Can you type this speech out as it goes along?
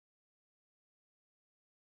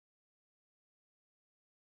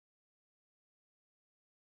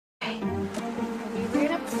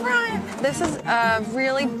This is a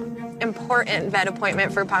really important vet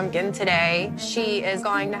appointment for Pumpkin today. She is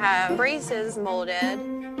going to have braces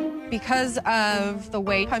molded. Because of the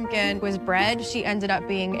way Pumpkin was bred, she ended up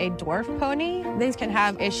being a dwarf pony. These can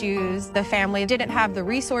have issues. The family didn't have the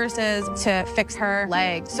resources to fix her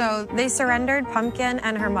legs, so they surrendered Pumpkin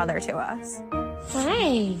and her mother to us.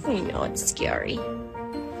 Hi. I know it's scary.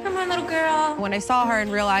 Come on, little girl. When I saw her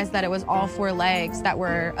and realized that it was all 4 legs that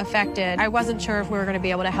were affected, I wasn't sure if we were going to be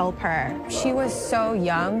able to help her. She was so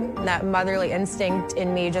young. That motherly instinct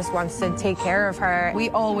in me just wants to take care of her. We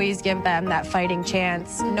always give them that fighting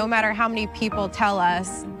chance. No matter how many people tell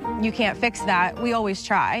us, you can't fix that, we always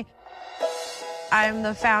try. I'm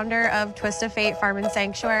the founder of Twist of Fate Farm and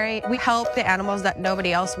Sanctuary. We help the animals that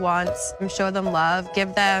nobody else wants, show them love,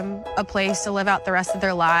 give them a place to live out the rest of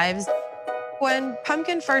their lives. When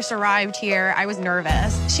Pumpkin first arrived here, I was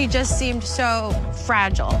nervous. She just seemed so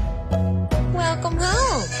fragile. Welcome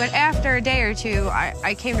home. But after a day or two,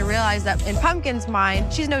 I came to realize that in Pumpkin's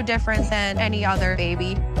mind, she's no different than any other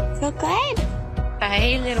baby. So good.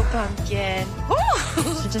 Hi, little Pumpkin.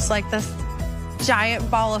 She's just like this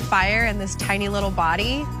giant ball of fire in this tiny little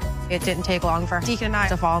body. It didn't take long for Deacon and I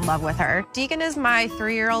to fall in love with her. Deacon is my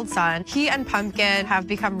 3-year-old son. He and Pumpkin have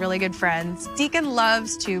become really good friends. Deacon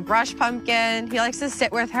loves to brush Pumpkin. He likes to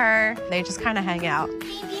sit with her. They just kind of hang out.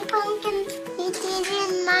 Baby Pumpkin, he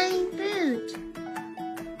didn't my boot.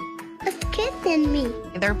 It's kissing me.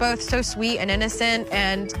 They're both so sweet and innocent,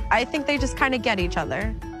 and I think they just kind of get each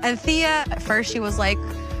other. And Thea, at first she was like,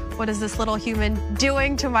 what is this little human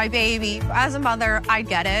doing to my baby? As a mother, I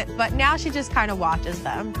get it, but now she just kind of watches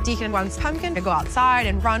them. Deacon wants Pumpkin to go outside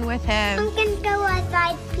and run with him. Pumpkin, go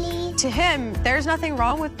outside, please. To him, there's nothing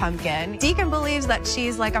wrong with Pumpkin. Deacon believes that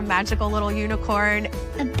she's like a magical little unicorn.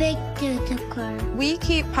 A big unicorn. We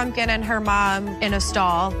keep Pumpkin and her mom in a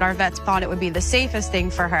stall. Our vets thought it would be the safest thing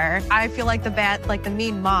for her. I feel like the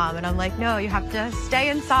mean mom, and I'm like, no, you have to stay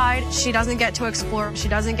inside. She doesn't get to explore. She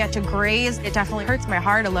doesn't get to graze. It definitely hurts my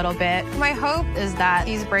heart a little bit. My hope is that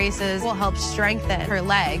these braces will help strengthen her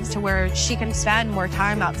legs to where she can spend more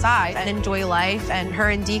time outside and enjoy life, and her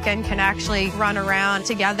and Deacon can actually run around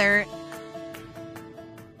together.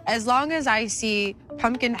 As long as I see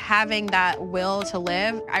Pumpkin having that will to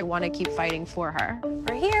live, I want to keep fighting for her.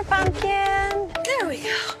 We're here, Pumpkin. There we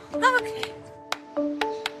go. Okay.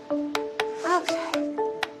 Okay.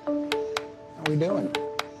 How we doing?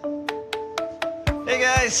 Hey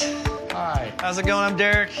guys. Hi. How's it going? I'm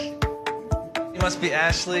Derek. You must be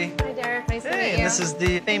Ashley. Hi, Derek. Nice to meet Hey, you. and this is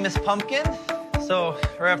the famous Pumpkin. So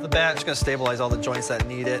right off the bat, I'm just gonna stabilize all the joints that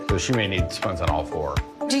need it. So she may need splints on all 4.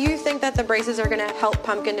 Do you think that the braces are going to help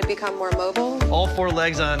Pumpkin to become more mobile? All 4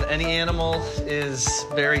 legs on any animal is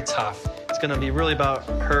very tough. It's gonna be really about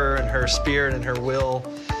her and her spirit and her will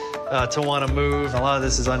to want to move. A lot of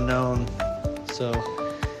this is unknown, so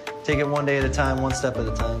take it one day at a time, one step at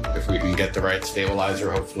a time. If we can get the right stabilizer,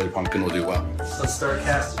 hopefully Pumpkin will do well. Let's start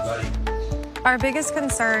casting, buddy. Our biggest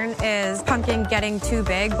concern is Pumpkin getting too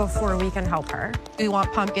big before we can help her. We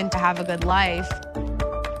want Pumpkin to have a good life.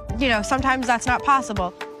 You know, sometimes that's not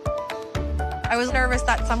possible. I was nervous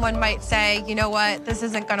that someone might say, you know what, this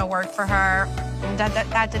isn't gonna work for her. And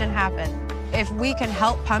that didn't happen. If we can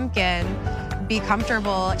help Pumpkin be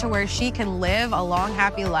comfortable to where she can live a long,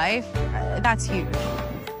 happy life, that's huge.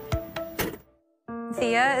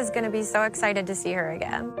 Thea is gonna be so excited to see her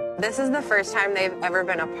again. This is the first time they've ever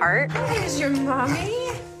been apart. Here's your mommy.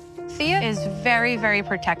 Thea is very, very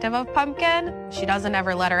protective of Pumpkin. She doesn't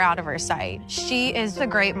ever let her out of her sight. She is a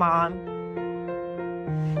great mom.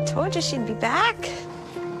 Told you she'd be back.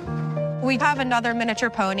 We have another miniature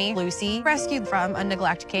pony, Lucy, rescued from a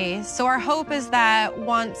neglect case. So our hope is that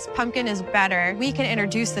once Pumpkin is better, we can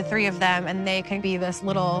introduce the 3 of them and they can be this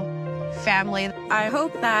little family. I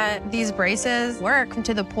hope that these braces work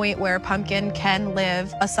to the point where Pumpkin can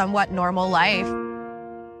live a somewhat normal life.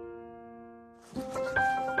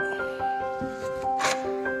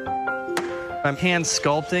 I'm hand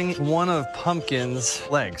sculpting one of Pumpkin's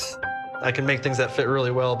legs. I can make things that fit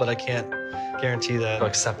really well, but I can't guarantee that I'll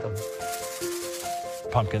accept them.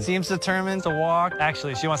 Pumpkin seems determined to walk.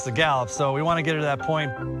 Actually, she wants to gallop, so we want to get her to that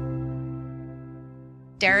point.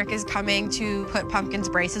 Derek is coming to put Pumpkin's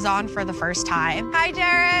braces on for the first time. Hi,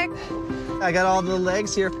 Derek. I got all the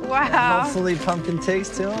legs here. Wow. Hopefully Pumpkin takes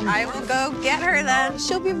to them. I will go get her then.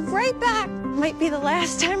 She'll be right back. Might be the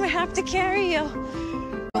last time I have to carry you.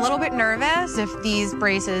 A little bit nervous. If these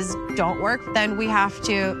braces don't work, then we have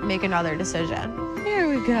to make another decision. Here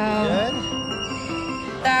we go. Good.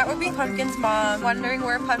 That would be Pumpkin's mom, wondering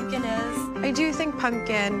where Pumpkin is. I do think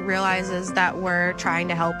Pumpkin realizes that we're trying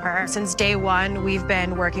to help her. Since day one, we've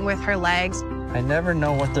been working with her legs. I never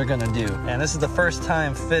know what they're gonna do. And this is the first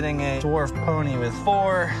time fitting a dwarf pony with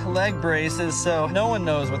 4 leg braces, so no one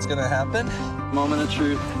knows what's gonna happen. Moment of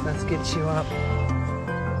truth. Let's get you up.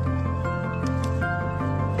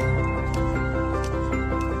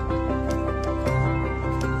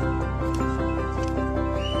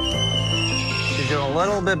 She's doing a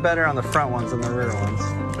little bit better on the front ones than the rear ones.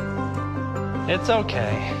 It's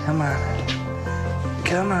okay. Come on.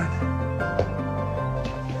 Come on.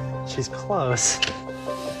 She's close.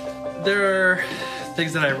 There are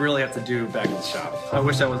things that I really have to do back at the shop. I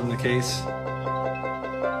wish that wasn't the case.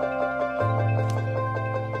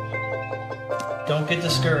 Don't get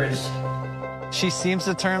discouraged. She seems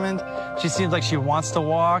determined. She seems like she wants to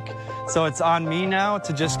walk. So it's on me now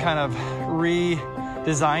to just kind of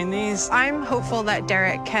redesign these. I'm hopeful that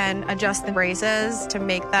Derek can adjust the braces to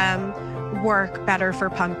make them work better for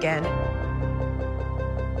Pumpkin.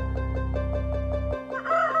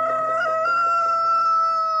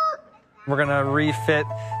 We're gonna refit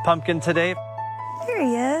Pumpkin today. There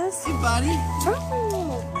he is. Hey, buddy.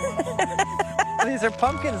 These are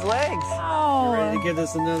Pumpkin's legs. Oh. Ready to give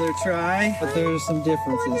this another try? But there's some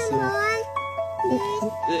differences here.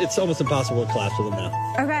 It's almost impossible to collapse with them now.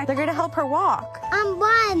 Okay, they're gonna help her walk. I'm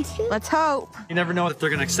blind. Let's hope. You never know if they're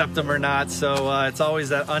gonna accept them or not, so it's always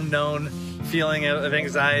that unknown feeling of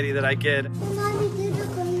anxiety that I get.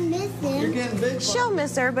 You're getting big. She'll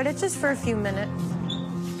miss her, but it's just for a few minutes.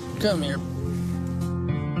 Come here.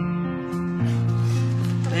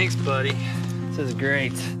 Thanks, buddy. This is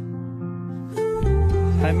great.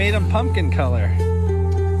 I made them pumpkin color.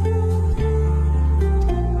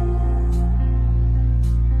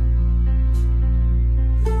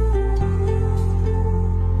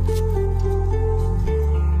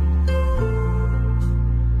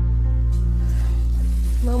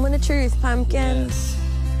 Moment of truth, Pumpkin. Yes.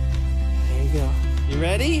 There you go. You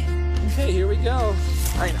ready? Okay, here we go.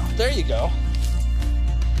 I know. There you go.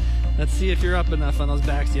 Let's see if you're up enough on those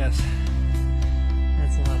backs. Yes.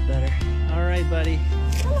 That's a lot better. All right, buddy.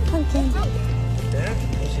 Come on, Pumpkin. Yeah?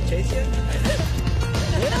 Will she chase you?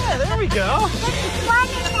 Yeah, there we go.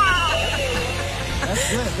 That's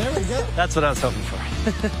good. There we go. That's what I was hoping for.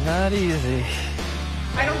 Not easy.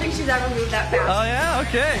 I don't think she's ever moved that fast. Oh, yeah?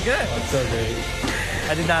 Okay, good. That's so great.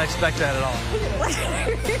 I did not expect that at all.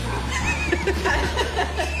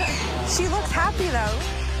 She looks happy, though.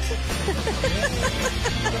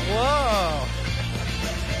 Whoa.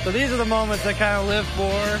 So these are the moments I kind of live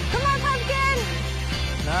for. Come on, Pumpkin.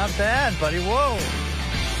 Not bad, buddy. Whoa.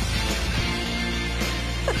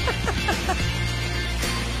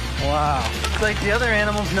 Wow. It's like the other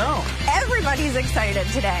animals know. Everybody's excited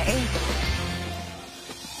today.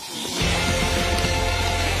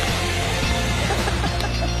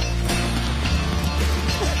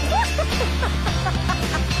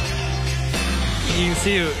 You can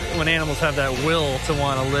see when animals have that will to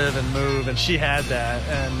want to live and move, and she had that,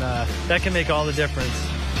 and that can make all the difference.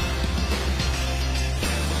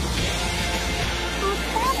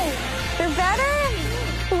 They're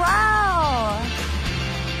better? Wow.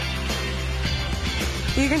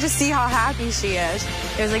 You can just see how happy she is.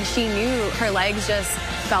 It was like she knew her legs just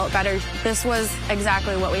felt better. This was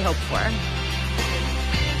exactly what we hoped for.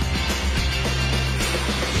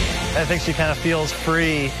 I think she kind of feels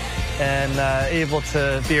free and able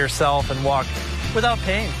to be herself and walk without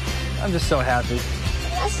pain. I'm just so happy.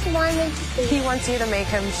 I just wanted to see. He wants you to make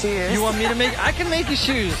him shoes. You want me to make? I can make you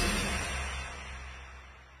shoes.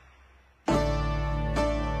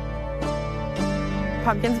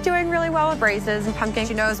 Pumpkin's doing really well with braces, and Pumpkin,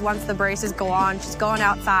 she knows once the braces go on, she's going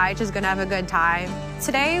outside, she's gonna have a good time.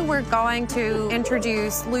 Today, we're going to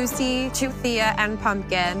introduce Lucy to Thea and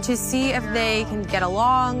Pumpkin to see if they can get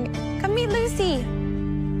along. Come meet Lucy.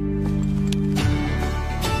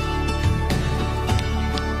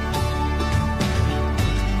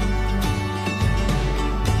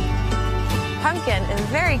 Pumpkin is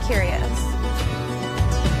very curious.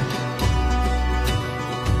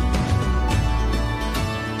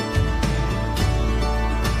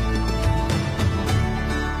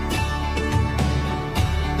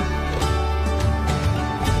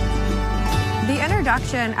 The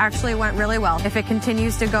introduction actually went really well. If it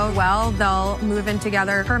continues to go well, they'll move in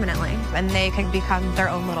together permanently, and they can become their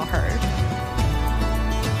own little herd.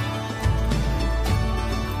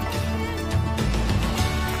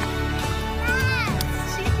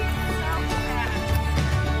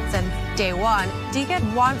 Day one,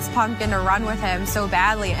 Deacon wants Pumpkin to run with him so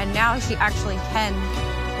badly, and now she actually can.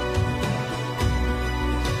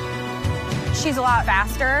 She's a lot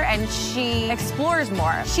faster and she explores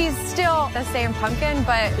more. She's still the same Pumpkin,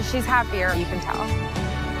 but she's happier, you can tell.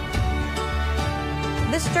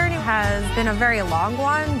 This journey has been a very long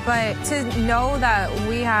one, but to know that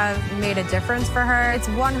we have made a difference for her, it's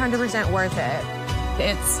 100% worth it.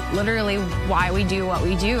 It's literally why we do what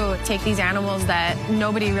we do. Take these animals that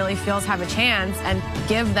nobody really feels have a chance and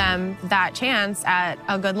give them that chance at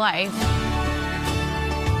a good life.